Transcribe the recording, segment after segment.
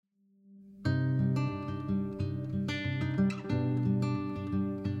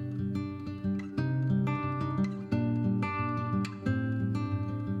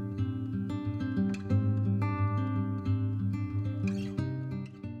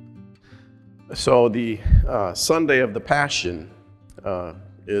So the Sunday of the Passion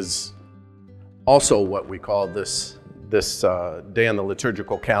is also what we call this day on the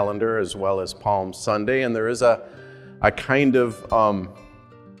liturgical calendar, as well as Palm Sunday. And there is a kind of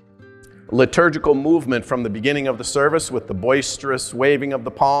liturgical movement from the beginning of the service with the boisterous waving of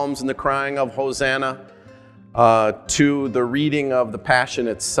the palms and the crying of Hosanna to the reading of the Passion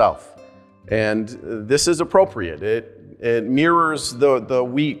itself. And this is appropriate. It mirrors the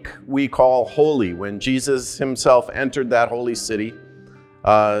week we call holy, when Jesus himself entered that holy city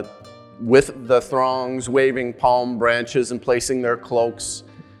with the throngs waving palm branches and placing their cloaks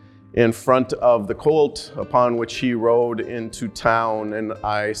in front of the colt upon which he rode into town. And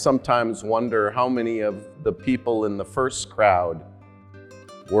I sometimes wonder how many of the people in the first crowd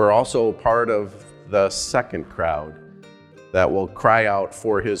were also part of the second crowd that will cry out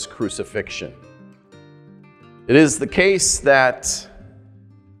for his crucifixion. It is the case that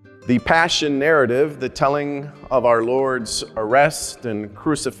the Passion narrative, the telling of our Lord's arrest and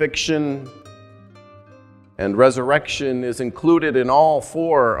crucifixion and resurrection, is included in all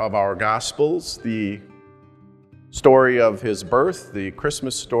four of our Gospels. The story of his birth, the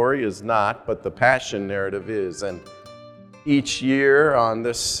Christmas story, is not, but the Passion narrative is. And each year on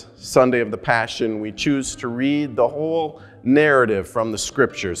this Sunday of the Passion, we choose to read the whole narrative from the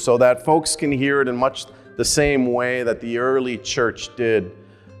Scriptures so that folks can hear it in much the same way that the early church did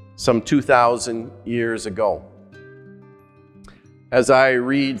some 2,000 years ago. As I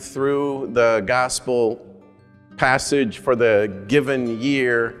read through the gospel passage for the given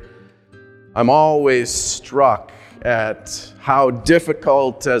year, I'm always struck at how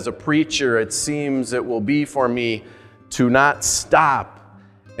difficult as a preacher it seems it will be for me to not stop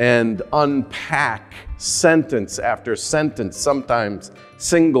and unpack sentence after sentence, sometimes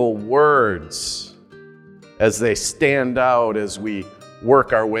single words, as they stand out as we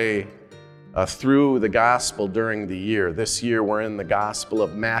work our way through the gospel during the year. This year we're in the Gospel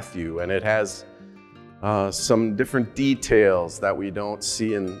of Matthew, and it has some different details that we don't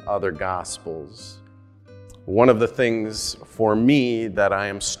see in other gospels. One of the things for me that I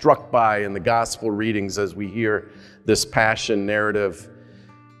am struck by in the gospel readings as we hear this Passion narrative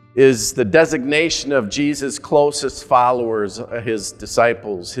is the designation of Jesus' closest followers, his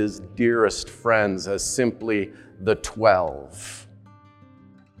disciples, his dearest friends, as simply the 12.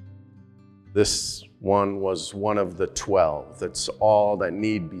 This one was one of the 12. That's all that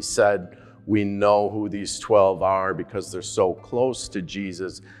need be said. We know who these 12 are because they're so close to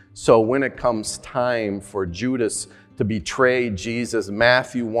Jesus. So when it comes time for Judas to betray Jesus,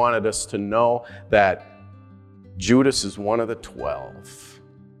 Matthew wanted us to know that Judas is one of the 12.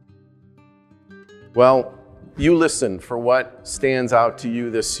 Well, you listen for what stands out to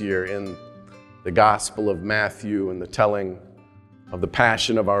you this year in the Gospel of Matthew and the telling of the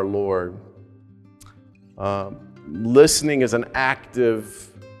Passion of our Lord. Listening is an active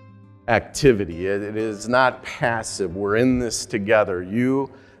activity. It is not passive. We're in this together. You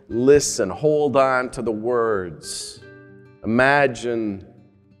listen, hold on to the words. Imagine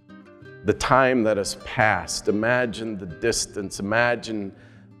the time that has passed. Imagine the distance. Imagine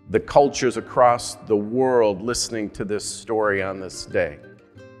the cultures across the world listening to this story on this day.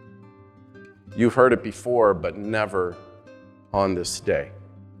 You've heard it before, but never on this day.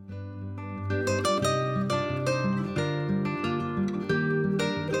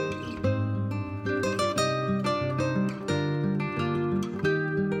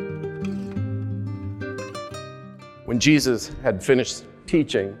 When Jesus had finished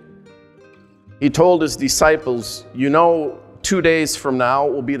teaching, he told his disciples, "You know, 2 days from now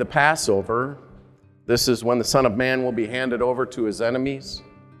will be the Passover. This is when the Son of Man will be handed over to his enemies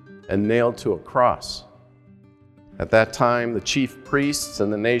and nailed to a cross." At that time, the chief priests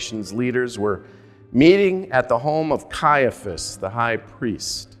and the nation's leaders were meeting at the home of Caiaphas, the high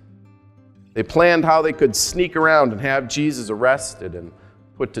priest. They planned how they could sneak around and have Jesus arrested and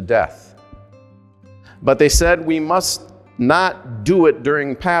put to death. But they said, "We must not do it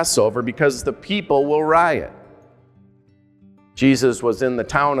during Passover because the people will riot." Jesus was in the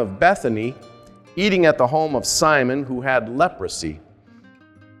town of Bethany, eating at the home of Simon, who had leprosy.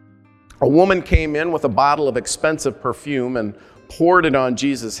 A woman came in with a bottle of expensive perfume and poured it on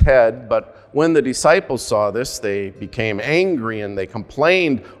Jesus' head. But when the disciples saw this, they became angry and they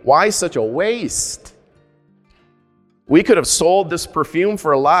complained, "Why such a waste? We could have sold this perfume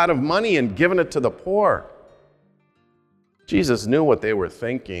for a lot of money and given it to the poor." Jesus knew what they were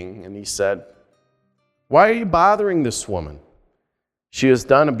thinking, and he said, "Why are you bothering this woman? She has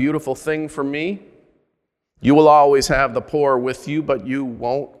done a beautiful thing for me. You will always have the poor with you, but you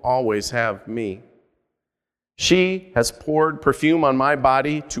won't always have me. She has poured perfume on my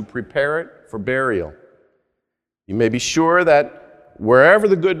body to prepare it for burial. You may be sure that wherever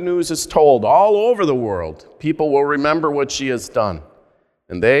the good news is told, all over the world, people will remember what she has done,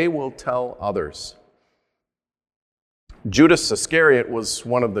 and they will tell others. Judas Iscariot was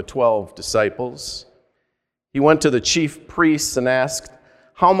one of the 12 disciples. He went to the chief priests and asked,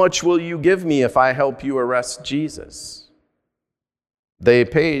 "How much will you give me if I help you arrest Jesus?" They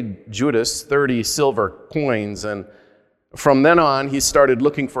paid Judas 30 silver coins, and from then on, he started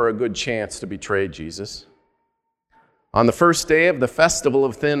looking for a good chance to betray Jesus. On the first day of the festival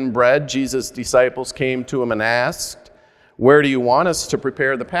of thin bread, Jesus' disciples came to him and asked, "Where do you want us to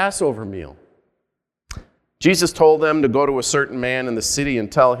prepare the Passover meal?" Jesus told them to go to a certain man in the city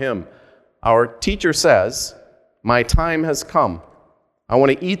and tell him, "Our teacher says, 'My time has come. I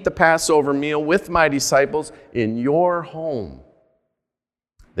want to eat the Passover meal with my disciples in your home.'"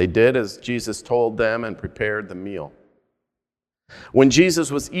 They did as Jesus told them and prepared the meal. When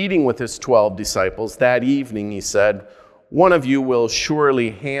Jesus was eating with his 12 disciples that evening, he said, "One of you will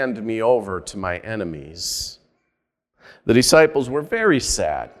surely hand me over to my enemies." The disciples were very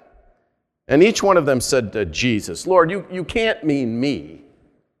sad, and each one of them said to Jesus, "Lord, you can't mean me."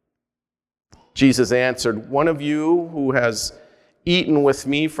 Jesus answered, "One of you who has eaten with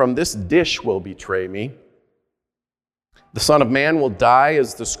me from this dish will betray me. The Son of Man will die,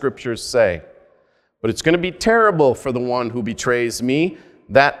 as the Scriptures say. But it's going to be terrible for the one who betrays me.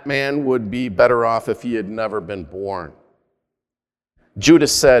 That man would be better off if he had never been born."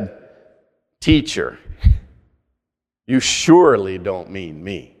 Judas said, "Teacher, you surely don't mean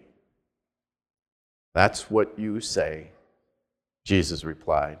me." "That's what you say," Jesus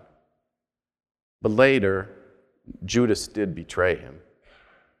replied. But later, Judas did betray him.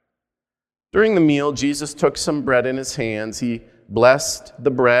 During the meal, Jesus took some bread in his hands. He blessed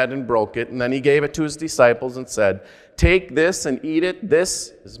the bread and broke it, and then he gave it to his disciples and said, "Take this and eat it.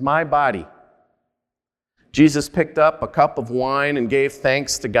 This is my body." Jesus picked up a cup of wine and gave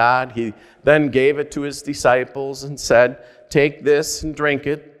thanks to God. He then gave it to his disciples and said, "Take this and drink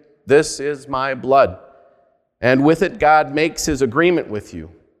it. This is my blood. And with it, God makes his agreement with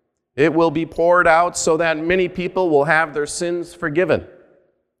you. It will be poured out so that many people will have their sins forgiven.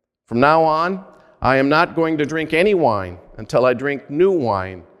 From now on, I am not going to drink any wine until I drink new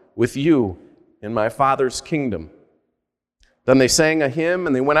wine with you in my Father's kingdom." Then they sang a hymn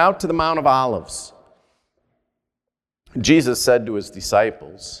and they went out to the Mount of Olives. Jesus said to his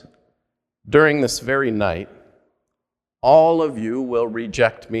disciples, "During this very night, all of you will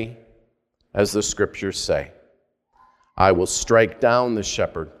reject me, as the Scriptures say. I will strike down the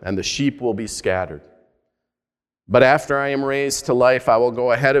shepherd, and the sheep will be scattered. But after I am raised to life, I will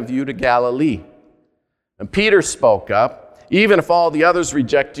go ahead of you to Galilee." And Peter spoke up, "Even if all the others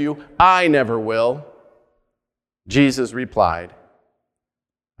reject you, I never will." Jesus replied,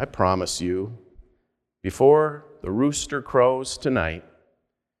 "I promise you, before the rooster crows tonight,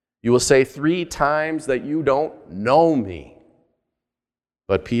 you will say 3 times that you don't know me."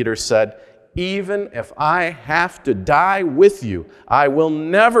 But Peter said, "Even if I have to die with you, I will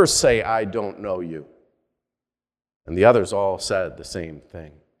never say I don't know you." And the others all said the same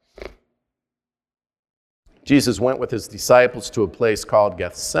thing. Jesus went with his disciples to a place called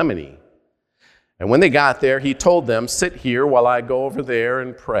Gethsemane. And when they got there, he told them, "Sit here while I go over there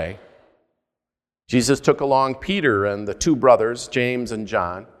and pray." Jesus took along Peter and the 2 brothers, James and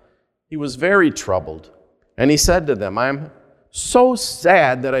John. He was very troubled, and he said to them, "I'm so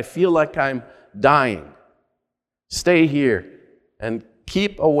sad that I feel like I'm dying. Stay here and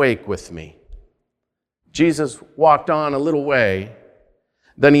keep awake with me." Jesus walked on a little way.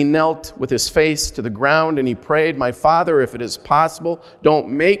 Then he knelt with his face to the ground and he prayed, "My Father, if it is possible, don't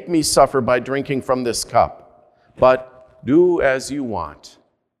make me suffer by drinking from this cup, but do as you want,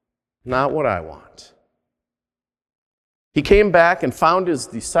 not what I want." He came back and found his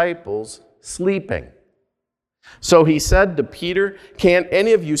disciples sleeping. So he said to Peter, "Can't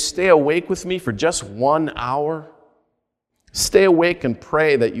any of you stay awake with me for just 1 hour? Stay awake and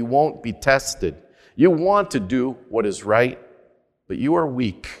pray that you won't be tested. You want to do what is right, but you are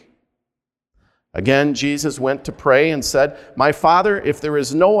weak." Again, Jesus went to pray and said, "My Father, if there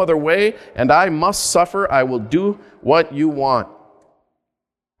is no other way and I must suffer, I will do what you want."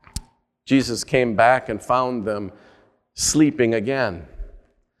 Jesus came back and found them sleeping again.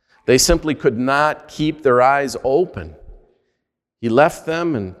 They simply could not keep their eyes open. He left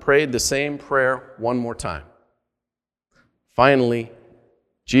them and prayed the same prayer one more time. Finally,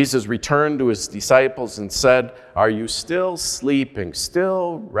 Jesus returned to his disciples and said, "Are you still sleeping,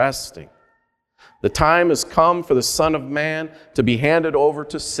 still resting? The time has come for the Son of Man to be handed over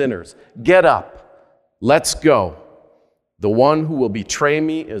to sinners. Get up, let's go. The one who will betray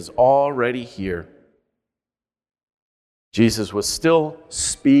me is already here." Jesus was still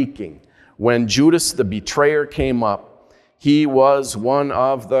speaking when Judas the betrayer came up. He was one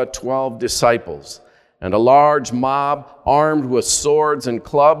of the 12 disciples, and a large mob armed with swords and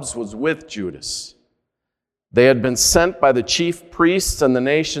clubs was with Judas. They had been sent by the chief priests and the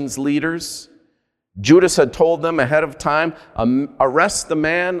nation's leaders. Judas had told them ahead of time, "Arrest the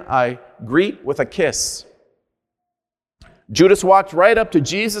man I greet with a kiss." Judas walked right up to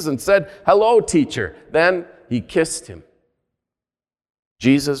Jesus and said, "Hello, teacher." Then he kissed him.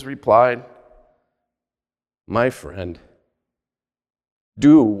 Jesus replied, "My friend,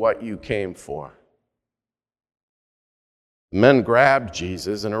 do what you came for." The men grabbed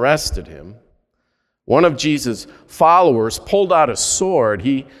Jesus and arrested him. One of Jesus' followers pulled out a sword.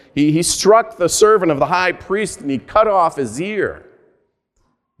 He struck the servant of the high priest and he cut off his ear.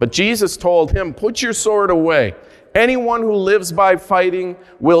 But Jesus told him, "Put your sword away. Anyone who lives by fighting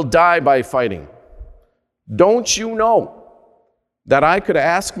will die by fighting. Don't you know that I could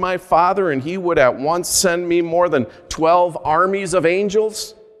ask my Father and he would at once send me more than 12 armies of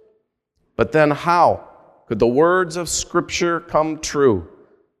angels? But then how could the words of Scripture come true,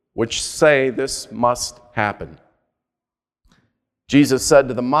 which say this must happen?" Jesus said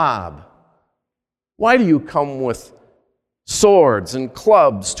to the mob, "Why do you come with swords and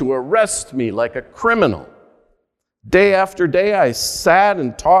clubs to arrest me like a criminal? Day after day I sat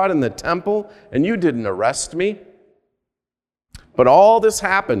and taught in the temple, and you didn't arrest me. But all this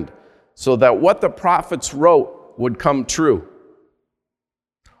happened so that what the prophets wrote would come true."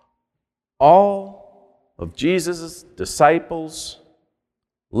 All of Jesus' disciples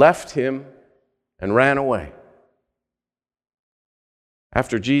left him and ran away.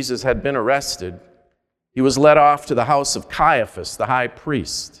 After Jesus had been arrested, he was led off to the house of Caiaphas, the high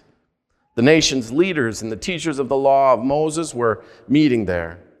priest. The nation's leaders and the teachers of the law of Moses were meeting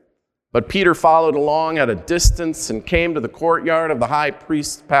there. But Peter followed along at a distance and came to the courtyard of the high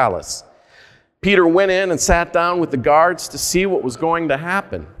priest's palace. Peter went in and sat down with the guards to see what was going to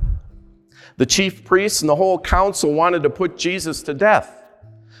happen. The chief priests and the whole council wanted to put Jesus to death.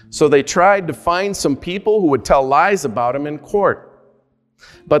 So they tried to find some people who would tell lies about him in court.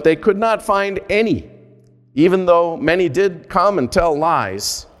 But they could not find any, even though many did come and tell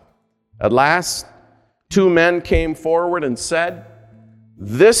lies. At last, 2 men came forward and said,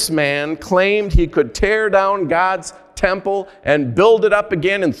 "This man claimed he could tear down God's temple and build it up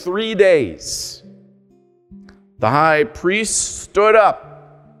again in 3 days." The high priest stood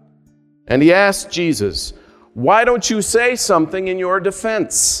up and he asked Jesus, "Why don't you say something in your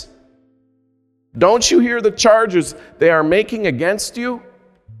defense? Don't you hear the charges they are making against you?"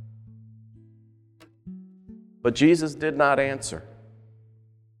 But Jesus did not answer.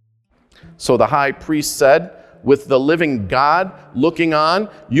 So the high priest said, "With the living God looking on,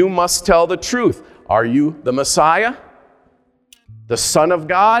 you must tell the truth. Are you the Messiah, the Son of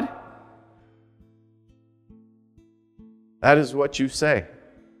God?" "That is what you say,"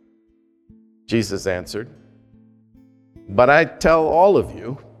 Jesus answered. "But I tell all of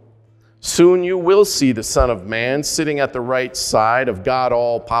you, soon you will see the Son of Man sitting at the right side of God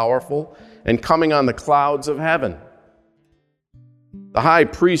all-powerful and coming on the clouds of heaven." The high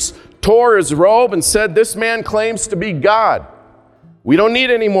priest tore his robe and said, "This man claims to be God. We don't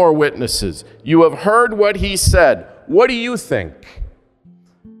need any more witnesses. You have heard what he said. What do you think?"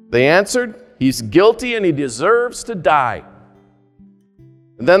 They answered, "He's guilty and he deserves to die."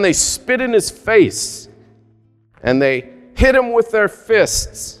 And then they spit in his face and they hit him with their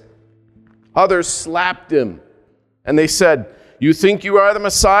fists. Others slapped him and they said, "You think you are the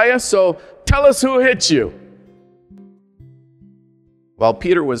Messiah? So tell us who hit you." While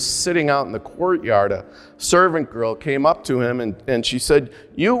Peter was sitting out in the courtyard, a servant girl came up to him and she said,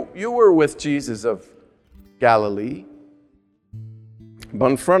 You were with Jesus of Galilee."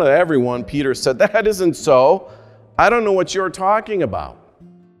 But in front of everyone, Peter said, "That isn't so. I don't know what you're talking about."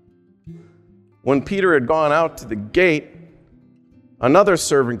 When Peter had gone out to the gate, another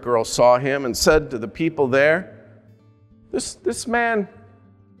servant girl saw him and said to the people there, This man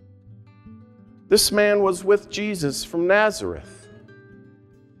was with Jesus from Nazareth."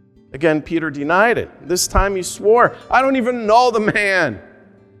 Again, Peter denied it. This time he swore, "I don't even know the man."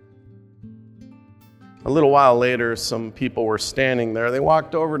 A little while later, some people were standing there. They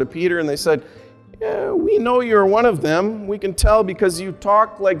walked over to Peter and they said, "Yeah, we know you're one of them. We can tell because you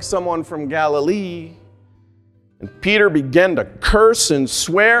talk like someone from Galilee." And Peter began to curse and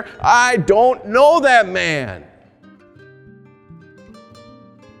swear, "I don't know that man."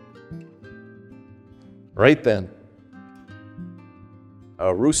 Right then,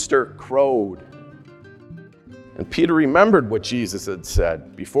 a rooster crowed. And Peter remembered what Jesus had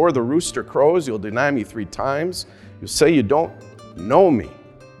said. Before the rooster crows, you'll deny me 3 times. You'll say you don't know me.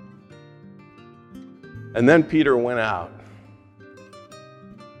 And then Peter went out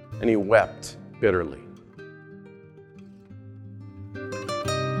and he wept bitterly.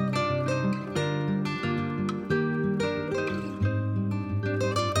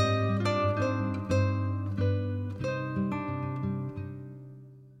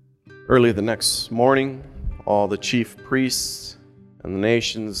 Early the next morning, all the chief priests and the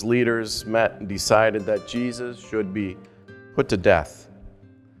nation's leaders met and decided that Jesus should be put to death.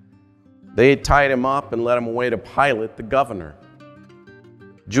 They tied him up and led him away to Pilate, the governor.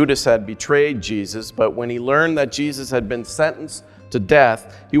 Judas had betrayed Jesus, but when he learned that Jesus had been sentenced to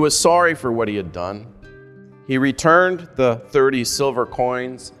death, he was sorry for what he had done. He returned the 30 silver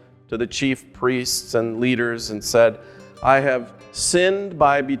coins to the chief priests and leaders and said, I have sinned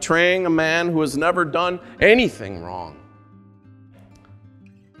by betraying a man who has never done anything wrong.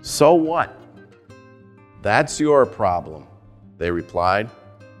 So what? That's your problem, they replied.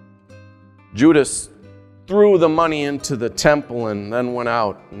 Judas threw the money into the temple and then went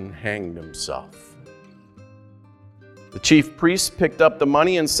out and hanged himself. The chief priest picked up the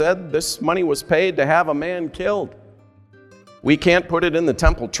money and said, this money was paid to have a man killed. We can't put it in the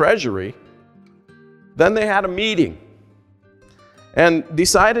temple treasury. Then they had a meeting and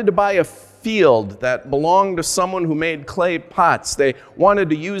decided to buy a field that belonged to someone who made clay pots. They wanted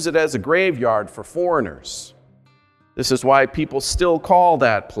to use it as a graveyard for foreigners. This is why people still call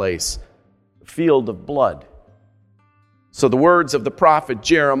that place the Field of Blood. So the words of the prophet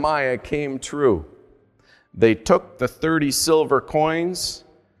Jeremiah came true. They took the 30 silver coins,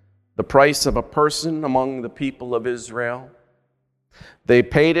 the price of a person among the people of Israel. They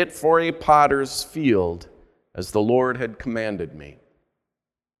paid it for a potter's field, as the Lord had commanded me.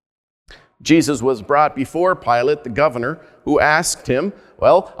 Jesus was brought before Pilate, the governor, who asked him,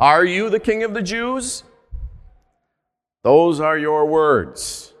 well, are you the king of the Jews? Those are your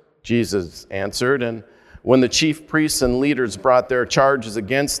words, Jesus answered. And when the chief priests and leaders brought their charges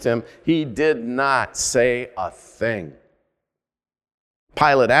against him, he did not say a thing.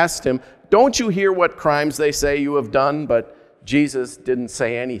 Pilate asked him, don't you hear what crimes they say you have done? But Jesus didn't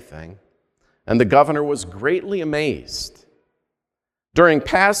say anything. And the governor was greatly amazed. During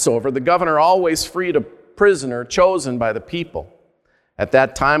Passover, the governor always freed a prisoner chosen by the people. At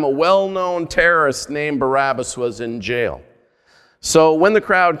that time, a well-known terrorist named Barabbas was in jail. So when the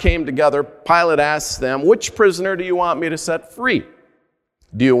crowd came together, Pilate asked them, which prisoner do you want me to set free?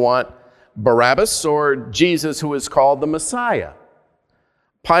 Do you want Barabbas or Jesus, who is called the Messiah?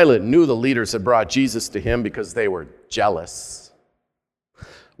 Pilate knew the leaders had brought Jesus to him because they were jealous.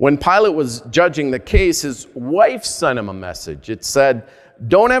 When Pilate was judging the case, his wife sent him a message. It said,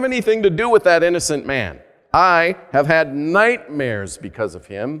 don't have anything to do with that innocent man. I have had nightmares because of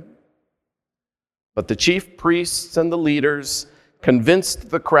him. But the chief priests and the leaders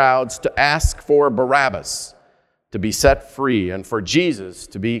convinced the crowds to ask for Barabbas to be set free and for Jesus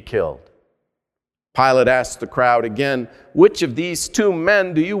to be killed. Pilate asked the crowd again, which of these 2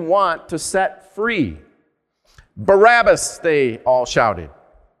 men do you want to set free? Barabbas, they all shouted.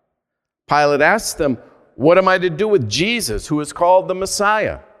 Pilate asked them, what am I to do with Jesus, who is called the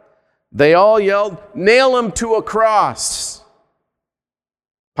Messiah? They all yelled, nail him to a cross.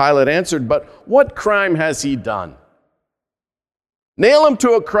 Pilate answered, but what crime has he done? Nail him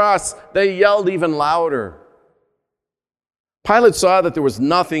to a cross, they yelled even louder. Pilate saw that there was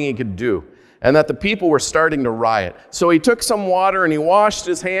nothing he could do and that the people were starting to riot. So he took some water and he washed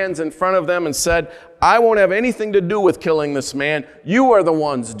his hands in front of them and said, I won't have anything to do with killing this man. You are the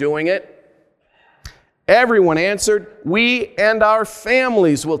ones doing it. Everyone answered, we and our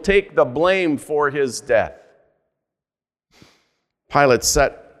families will take the blame for his death. Pilate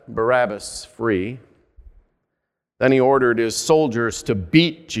set Barabbas free. Then he ordered his soldiers to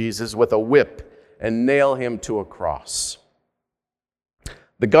beat Jesus with a whip and nail him to a cross.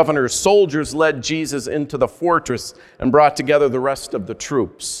 The governor's soldiers led Jesus into the fortress and brought together the rest of the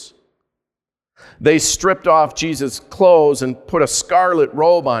troops. They stripped off Jesus' clothes and put a scarlet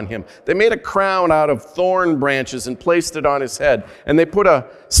robe on him. They made a crown out of thorn branches and placed it on his head, and they put a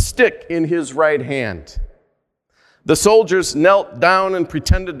stick in his right hand. The soldiers knelt down and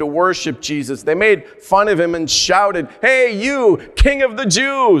pretended to worship Jesus. They made fun of him and shouted, hey, you, King of the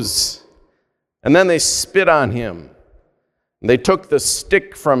Jews! And then they spit on him. They took the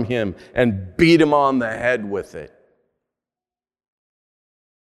stick from him and beat him on the head with it.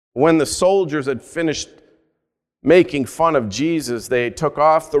 When the soldiers had finished making fun of Jesus, they took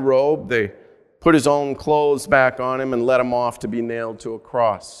off the robe, they put his own clothes back on him, and led him off to be nailed to a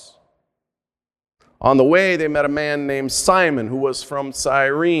cross. On the way, they met a man named Simon who was from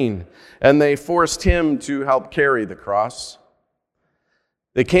Cyrene, and they forced him to help carry the cross.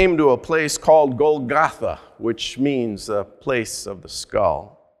 They came to a place called Golgotha, which means the place of the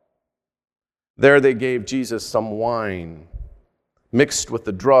skull. There they gave Jesus some wine mixed with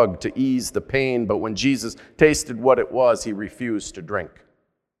the drug to ease the pain, but when Jesus tasted what it was, he refused to drink.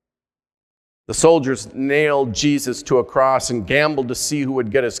 The soldiers nailed Jesus to a cross and gambled to see who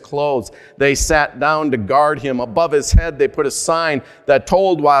would get his clothes. They sat down to guard him. Above his head, they put a sign that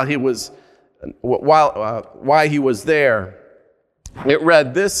told why he was there. It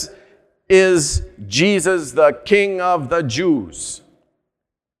read, "This is Jesus, the King of the Jews."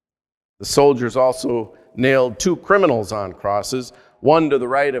 The soldiers also nailed 2 criminals on crosses, one to the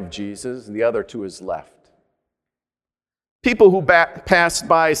right of Jesus and the other to his left. People who passed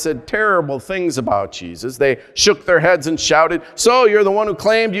by said terrible things about Jesus. They shook their heads and shouted, "So you're the one who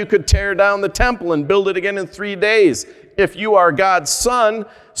claimed you could tear down the temple and build it again in 3 days. If you are God's son,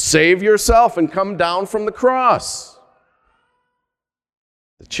 save yourself and come down from the cross."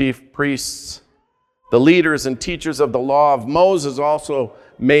 The chief priests, the leaders and teachers of the law of Moses also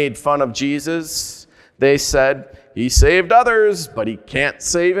made fun of Jesus. They said, "He saved others, but he can't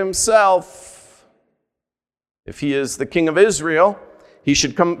save himself. If he is the King of Israel, he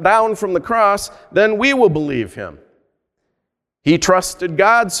should come down from the cross, then we will believe him. He trusted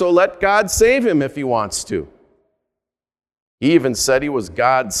God, so let God save him if he wants to." He even said he was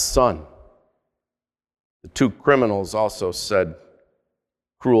God's son. The 2 criminals also said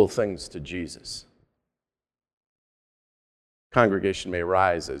cruel things to Jesus. Congregation may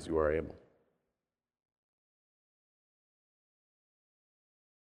rise as you are able.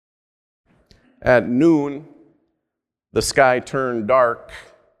 At noon, the sky turned dark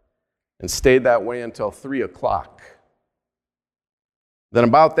and stayed that way until 3 o'clock. Then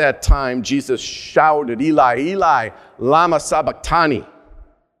about that time, Jesus shouted, "Eli, Eli, lama sabachthani,"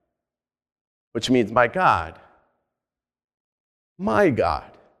 which means, my God,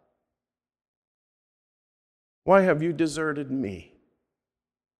 why have you deserted me?"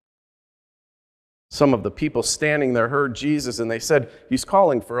 Some of the people standing there heard Jesus, and they said, "He's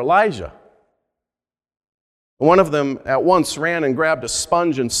calling for Elijah." One of them at once ran and grabbed a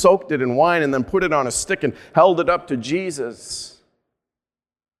sponge and soaked it in wine and then put it on a stick and held it up to Jesus.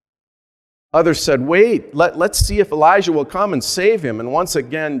 Others said, "Wait, let's see if Elijah will come and save him." And once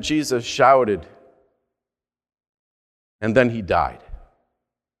again, Jesus shouted, and then he died.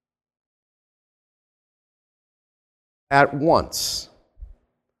 At once,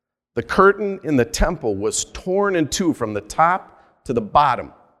 the curtain in the temple was torn in 2 from the top to the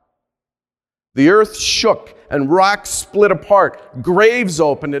bottom. The earth shook and rocks split apart. Graves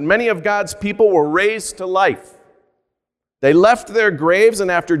opened, and many of God's people were raised to life. They left their graves, and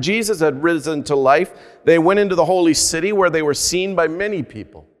after Jesus had risen to life, they went into the holy city where they were seen by many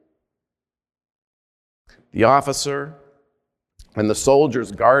people. The officer and the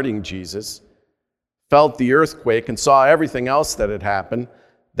soldiers guarding Jesus felt the earthquake and saw everything else that had happened.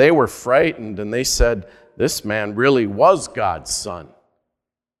 They were frightened, and they said, "This man really was God's son."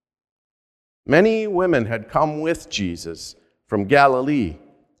 Many women had come with Jesus from Galilee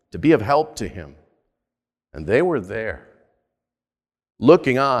to be of help to him, and they were there,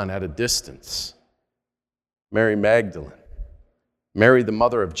 looking on at a distance. Mary Magdalene, Mary the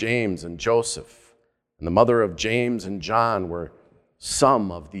mother of James and Joseph, and the mother of James and John were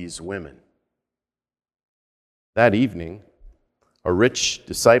some of these women. That evening, a rich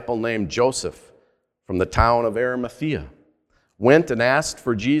disciple named Joseph from the town of Arimathea went and asked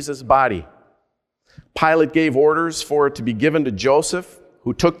for Jesus' body. Pilate gave orders for it to be given to Joseph,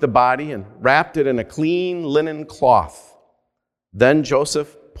 who took the body and wrapped it in a clean linen cloth. Then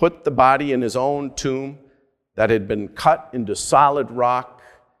Joseph put the body in his own tomb that had been cut into solid rock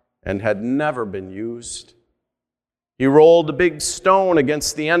and had never been used. He rolled a big stone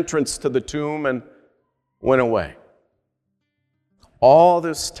against the entrance to the tomb and went away. All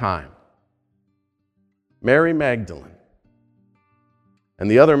this time, Mary Magdalene and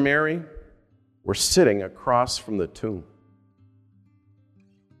the other Mary were sitting across from the tomb.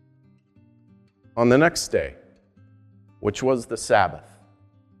 On the next day, which was the Sabbath,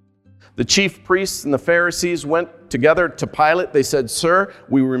 the chief priests and the Pharisees went together to Pilate. They said, "Sir,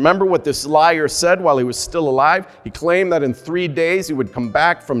 we remember what this liar said while he was still alive. He claimed that in 3 days he would come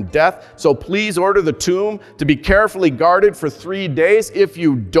back from death. So please order the tomb to be carefully guarded for 3 days. If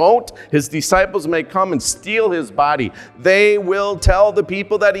you don't, his disciples may come and steal his body. They will tell the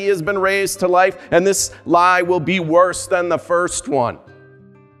people that he has been raised to life, and this lie will be worse than the first one."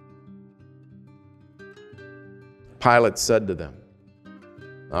 Pilate said to them,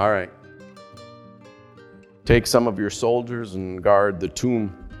 "All right, Take some of your soldiers and guard the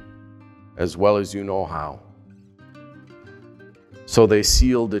tomb as well as you know how. So they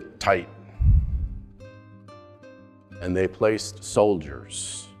sealed it tight, and they placed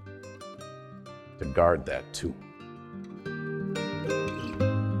soldiers to guard that tomb.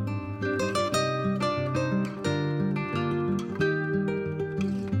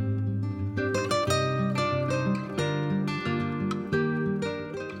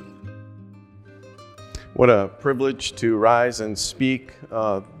 What a privilege to rise and speak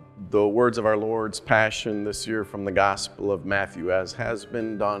the words of our Lord's Passion this year from the Gospel of Matthew, as has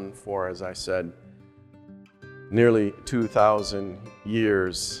been done for, as I said, nearly 2,000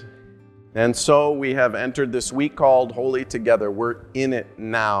 years. And so we have entered this week called Holy Together. We're in it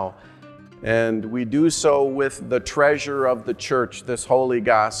now. And we do so with the treasure of the church, this holy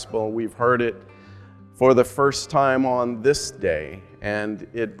gospel. We've heard it for the first time on this day, and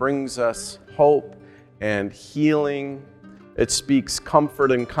it brings us hope and healing. It speaks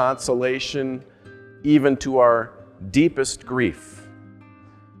comfort and consolation even to our deepest grief.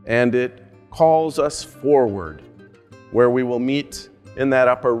 And it calls us forward, where we will meet in that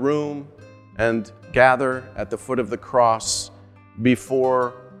upper room and gather at the foot of the cross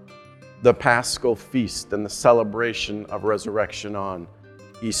before the Paschal feast and the celebration of resurrection on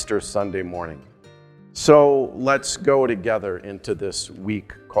Easter Sunday morning. So let's go together into this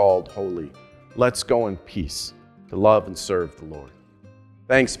week called Holy. Let's go in peace to love and serve the Lord.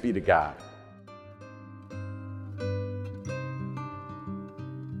 Thanks be to God.